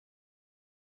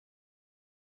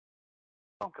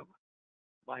Welcome.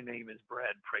 My name is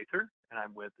Brad Prather, and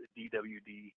I'm with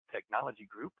DWD Technology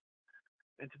Group.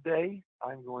 And today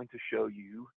I'm going to show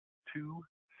you two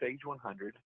Sage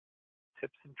 100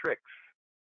 tips and tricks.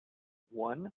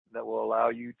 One that will allow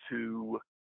you to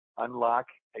unlock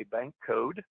a bank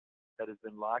code that has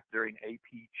been locked during AP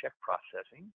check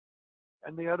processing.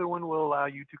 And the other one will allow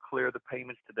you to clear the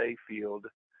Payments Today field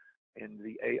in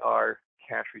the AR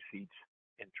cash receipts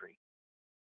entry.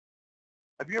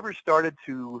 Have you ever started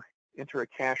to enter a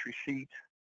cash receipt,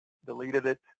 deleted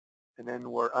it, and then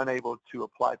were unable to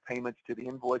apply payments to the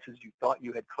invoices you thought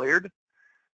you had cleared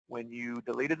when you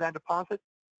deleted that deposit?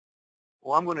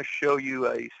 Well, I'm going to show you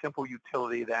a simple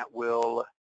utility that will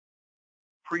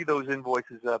free those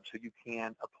invoices up so you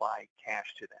can apply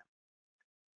cash to them.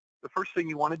 The first thing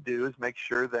you want to do is make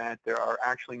sure that there are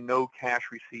actually no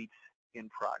cash receipts in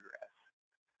progress.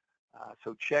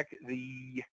 So check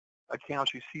the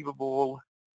accounts receivable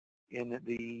in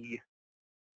the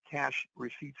cash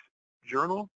receipts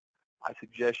journal. I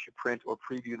suggest you print or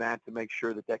preview that to make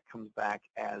sure that that comes back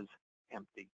as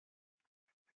empty.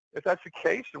 If that's the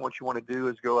case, then what you want to do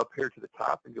is go up here to the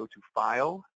top and go to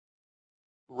File,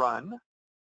 Run.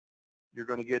 You're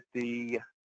going to get the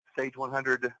Sage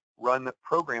 100 Run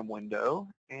Program window,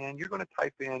 and you're going to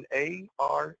type in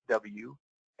ARW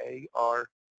AR4.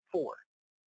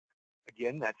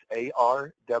 Again, that's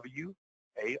ARW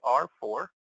AR4.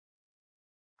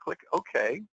 Click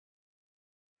OK.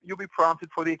 You'll be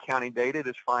prompted for the accounting date. It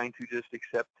is fine to just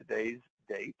accept today's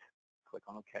date. Click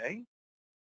on OK.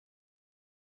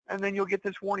 And then you'll get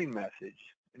this warning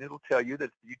message, and it'll tell you that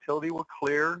the utility will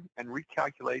clear and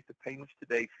recalculate the Payments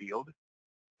Today field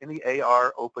in the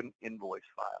AR Open Invoice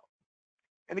file.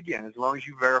 And again, as long as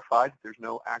you verify that there's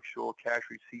no actual cash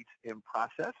receipts in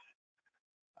process,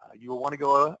 you will want to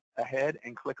go ahead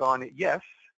and click on Yes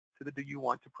to the Do You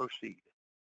Want to Proceed.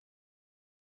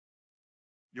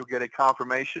 You'll get a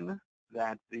confirmation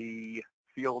that the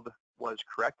field was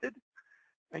corrected,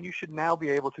 and you should now be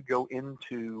able to go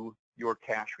into your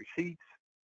cash receipts,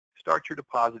 start your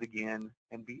deposit again,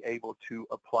 and be able to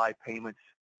apply payments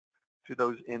to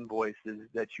those invoices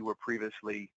that you were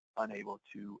previously unable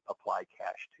to apply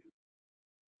cash to.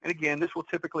 And again, this will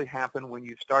typically happen when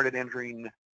you started entering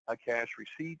a cash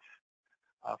receipts.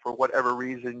 For whatever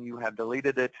reason, you have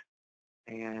deleted it,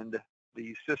 and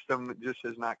the system just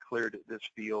has not cleared this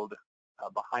field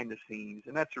behind the scenes,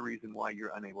 and that's the reason why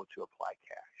you're unable to apply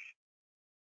cash.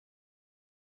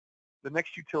 The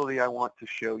next utility I want to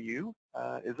show you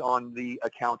is on the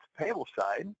accounts payable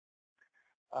side.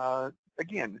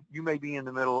 Again, you may be in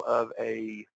the middle of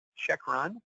a check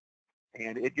run,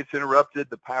 and it gets interrupted,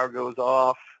 the power goes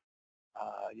off,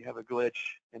 you have a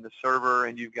glitch in the server,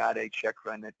 and you've got a check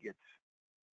run that gets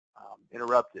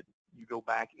interrupted. You go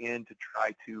back in to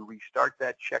try to restart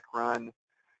that check run,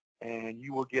 and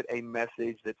you will get a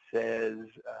message that says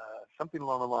something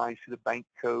along the lines to the bank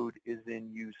code is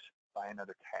in use by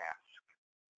another task.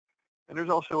 And there's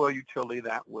also a utility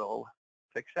that will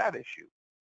fix that issue.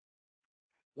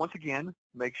 Once again,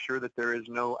 make sure that there is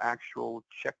no actual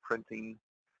check printing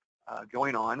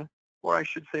going on, or I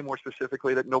should say more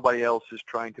specifically that nobody else is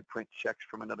trying to print checks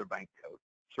from another bank code.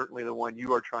 Certainly the one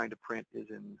you are trying to print is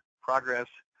in progress.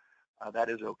 That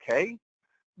is okay,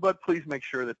 but please make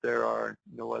sure that there are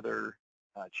no other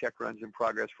check runs in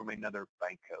progress from another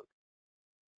bank code.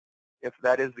 If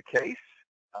that is the case,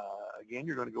 again,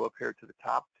 you're going to go up here to the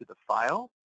top to the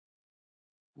File,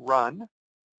 Run,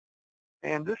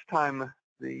 and this time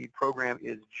the program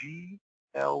is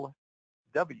GLW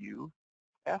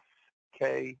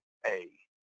SKA.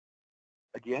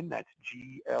 Again, that's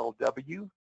GLW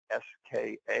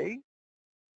SKA.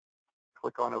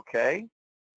 Click on OK.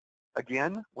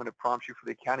 Again, when it prompts you for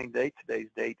the accounting date, today's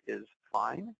date is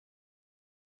fine.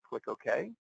 Click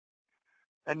OK.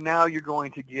 And now you're going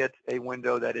to get a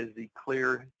window that is the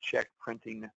Clear Check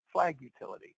Printing Flag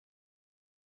utility.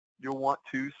 You'll want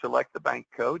to select the bank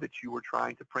code that you were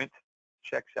trying to print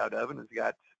checks out of and has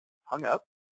got hung up.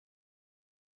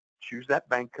 Choose that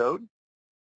bank code.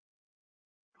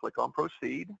 Click on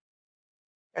Proceed.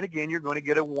 And again, you're going to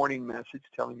get a warning message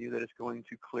telling you that it's going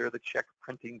to clear the check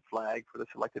printing flag for the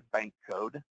selected bank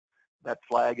code. That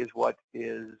flag is what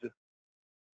is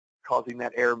causing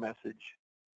that error message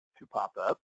to pop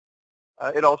up.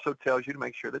 It also tells you to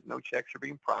make sure that no checks are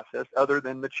being processed other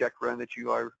than the check run that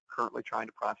you are currently trying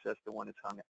to process, the one that's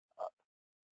hung up.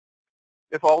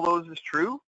 If all those is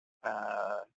true,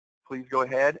 please go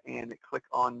ahead and click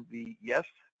on the Yes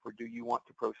for Do You Want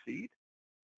to Proceed.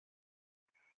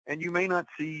 And you may not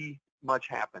see much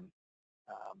happen,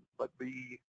 but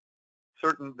be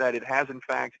certain that it has in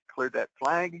fact cleared that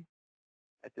flag.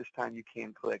 At this time you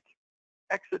can click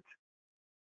exit,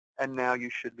 and now you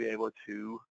should be able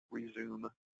to resume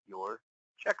your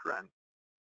check run.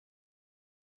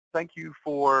 Thank you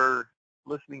for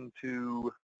listening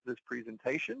to this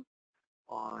presentation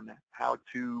on how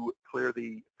to clear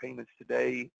the Payments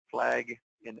Today flag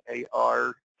in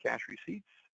AR cash receipts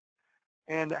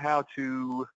and how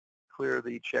to clear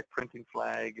the check printing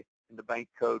flag in the bank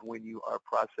code when you are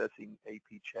processing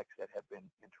AP checks that have been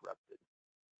interrupted.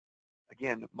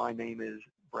 Again, my name is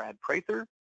Brad Prather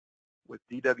with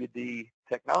DWD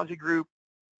Technology Group,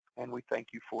 and we thank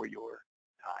you for your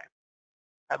time.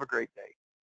 Have a great day.